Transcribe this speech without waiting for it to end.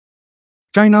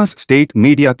China's state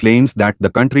media claims that the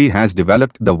country has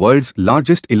developed the world's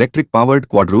largest electric-powered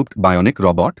quadruped bionic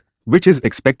robot, which is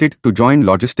expected to join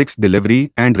logistics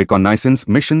delivery and reconnaissance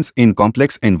missions in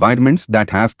complex environments that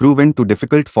have proven too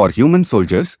difficult for human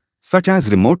soldiers, such as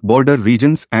remote border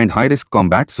regions and high-risk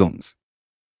combat zones.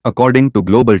 According to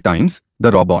Global Times,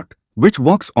 the robot, which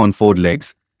walks on 4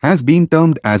 legs, has been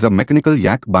termed as a mechanical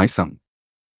yak by some.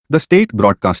 The state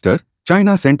broadcaster,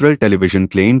 China Central Television,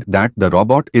 claimed that the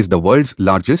robot is the world's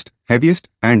largest, heaviest,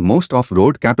 and most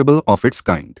off-road capable of its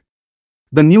kind.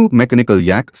 The new mechanical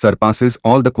yak surpasses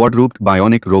all the quadruped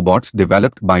bionic robots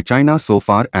developed by China so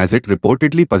far, as it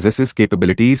reportedly possesses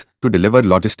capabilities to deliver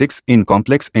logistics in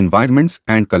complex environments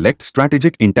and collect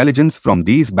strategic intelligence from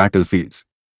these battlefields.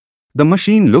 The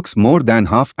machine looks more than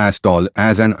half as tall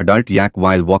as an adult yak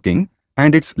while walking,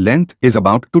 and its length is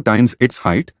about 2 times its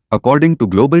height, according to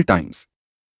Global Times.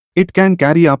 It can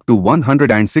carry up to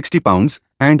 160 pounds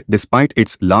and, despite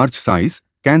its large size,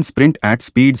 can sprint at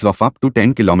speeds of up to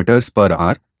 10 km per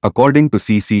hour, according to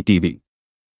CCTV.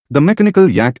 The mechanical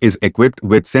yak is equipped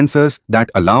with sensors that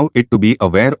allow it to be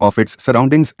aware of its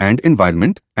surroundings and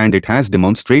environment, and it has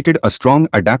demonstrated a strong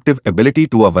adaptive ability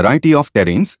to a variety of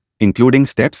terrains, including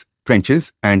steppes,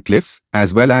 trenches, and cliffs,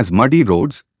 as well as muddy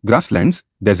roads, grasslands,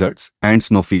 deserts, and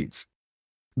snowfields.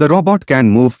 The robot can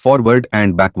move forward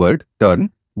and backward,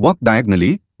 turn, walk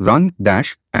diagonally, run,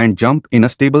 dash, and jump in a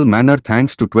stable manner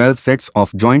thanks to 12 sets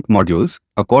of joint modules,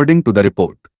 according to the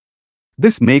report.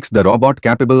 This makes the robot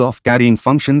capable of carrying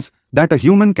functions that a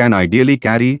human can ideally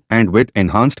carry, and with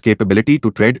enhanced capability to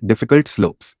tread difficult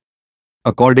slopes.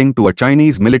 According to a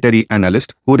Chinese military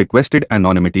analyst who requested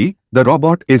anonymity, the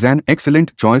robot is an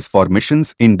excellent choice for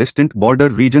missions in distant border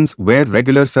regions where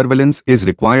regular surveillance is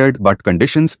required but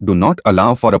conditions do not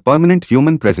allow for a permanent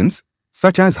human presence,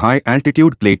 such as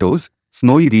high-altitude plateaus,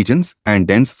 snowy regions, and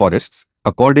dense forests,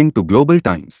 according to Global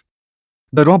Times.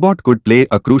 The robot could play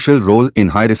a crucial role in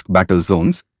high-risk battle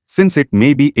zones, since it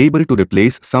may be able to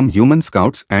replace some human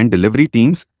scouts and delivery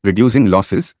teams, reducing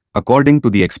losses, according to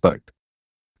the expert.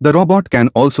 The robot can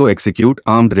also execute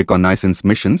armed reconnaissance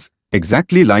missions,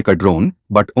 exactly like a drone,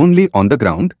 but only on the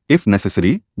ground, if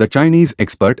necessary, the Chinese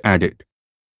expert added.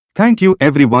 Thank you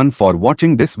everyone for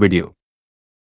watching this video.